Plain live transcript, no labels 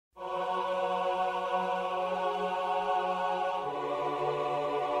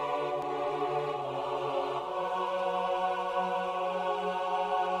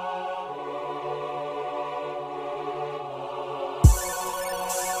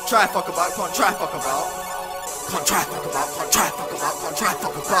try fuck about, can't try fuck about. Can't try fuck about, can't try fuck about, can't try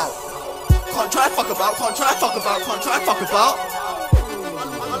fuck about. Can't try fuck about, can't try fuck about, can't try fuck about.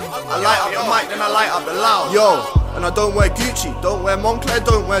 I light up the mic, then I light up the loud. Yo, and I don't wear Gucci, don't wear Moncler,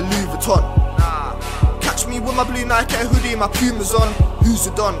 don't wear Louis Vuitton. Catch me with my blue Nike hoodie, my Pumas on. Who's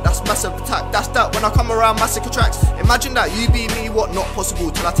the don? That's massive attack. That's that when I come around massacre tracks. Imagine that you be me, what not possible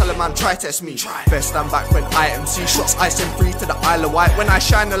till I tell a man try test me. Best stand back when I MC shots, I send free to the Isle of Wight. When I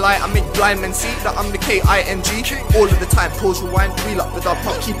shine the light, I make blind men see that I'm the K-I-N-G. All of the time, pause, rewind, wheel up the dub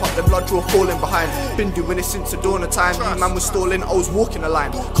pump, keep up the blood draw, falling behind. Been doing this since the dawn of time. You man was stalling, I was walking the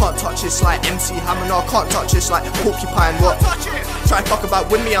line. Can't touch this like MC Hammer, no, can't touch this like Porcupine. What? Try fuck about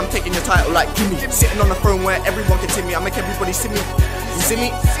with me, I'm taking your title like gimme. Sitting on the throne where everyone can see me, I make everybody see me. You see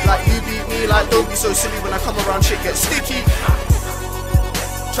me? Like you beat me, like don't be so silly when I come around, shit gets sticky.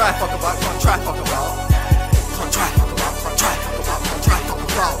 Try fuck about, can't try fuck about. Can't try fuck about, can't try fuck about, can't try fuck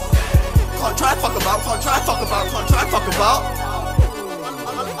about. Can't try fuck about, can't try fuck about, can't try fuck about.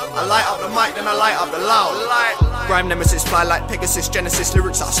 I light up the mic, then I light up the loud. Grime nemesis, fly like Pegasus, Genesis,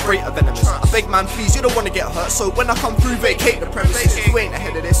 lyrics that are straight are venomous. I beg man, please, you don't wanna get hurt, so when I come through, vacate the premises. If you ain't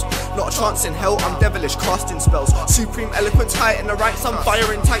ahead of this, not a chance in hell, I'm devilish, casting spells. Supreme eloquence, high in the ranks, I'm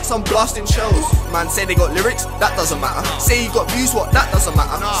firing tanks, I'm blasting shells. Man, say they got lyrics, that doesn't matter. Say you got views, what, that doesn't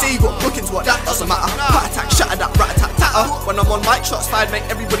matter. Say you got bookings, what, that doesn't matter. Pat attack, shatter that, rat attack, tatter. When I'm on mic, shots fired, make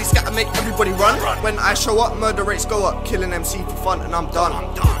everybody scatter, make everybody run. When I show up, murder rates go up, killing MC for fun, and I'm done.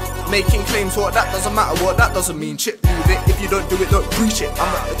 Making claims, what, that doesn't matter, what, that doesn't mean. Chip, move it, if you don't do it, don't preach it.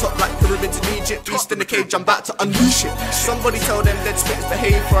 I'm at the top like pyramids in Egypt, beast in the cage, I'm back to unleash it. Somebody tell them dead spitters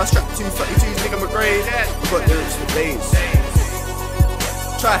behave, for I strap 232s, nigga McGrade. I've got lyrics for days.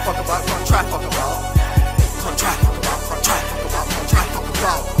 Try fuck about, can't try fuck about. Can't try fuck about, can't try fuck about, can't try fuck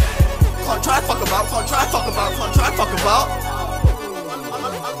about. Can't try fuck about, can't try fuck about, can't try fuck about.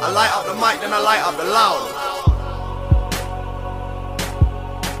 I light up the mic, then I light up the loud.